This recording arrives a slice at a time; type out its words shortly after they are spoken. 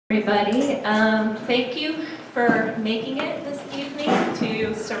Everybody, thank you for making it this evening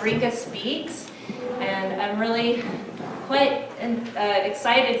to Syringa Speaks, and I'm really quite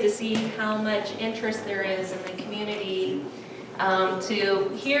excited to see how much interest there is in the community to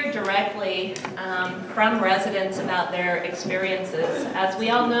hear directly from residents about their experiences. As we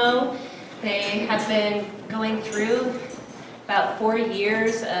all know, they have been going through about 4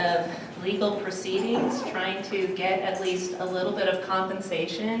 years of legal proceedings trying to get at least a little bit of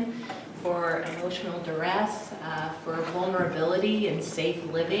compensation for emotional duress, for vulnerability and safe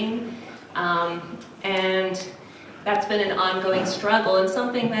living. And that's been an ongoing struggle and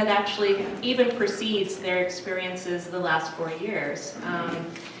something that actually even precedes their experiences the last 4 years.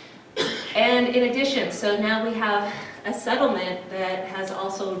 And in addition, so now we have a settlement that has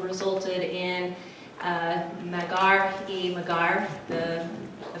also resulted in Magar E. Magar, the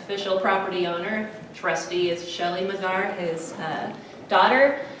official property owner. Trustee is Shelley Magar, his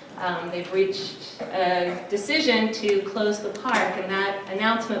daughter. They've reached a decision to close the park, and that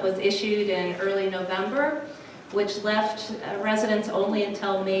announcement was issued in early November, which left residents only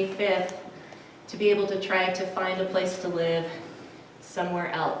until May 5th to be able to try to find a place to live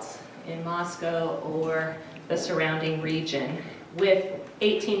somewhere else in Moscow or the surrounding region, with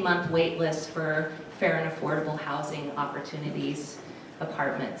 18-month wait lists for fair and affordable housing opportunities,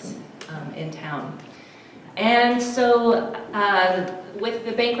 apartments in town. And so with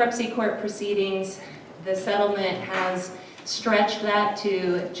the bankruptcy court proceedings, the settlement has stretched that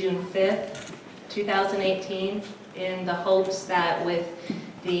to June 5th, 2018, in the hopes that with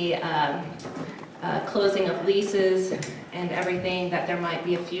the closing of leases and everything, that there might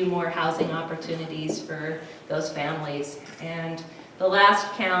be a few more housing opportunities for those families. And the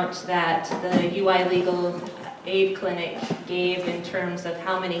last count that the UI Legal Aid Clinic gave in terms of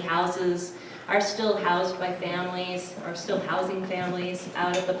how many houses are still housed by families, or still housing families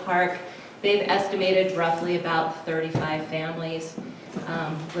out at the park, they've estimated roughly about 35 families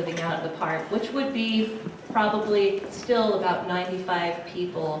living out at the park, which would be probably still about 95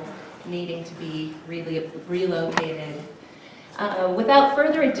 people needing to be relocated. Without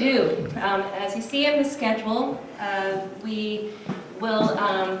further ado, as you see in the schedule, we will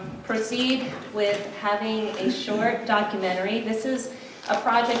proceed with having a short documentary. This is a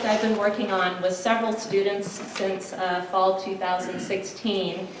project I've been working on with several students since fall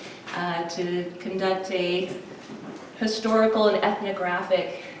 2016 to conduct a historical and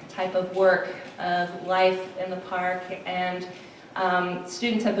ethnographic type of work of life in the park, and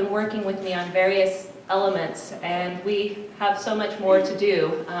students have been working with me on various elements, and we have so much more to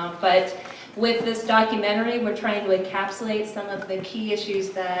do. But with this documentary, we're trying to encapsulate some of the key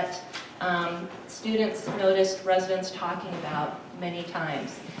issues that students noticed residents talking about many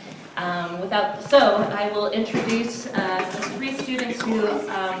times. So I will introduce the 3 students who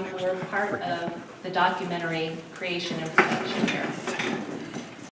were part of the documentary creation and production here.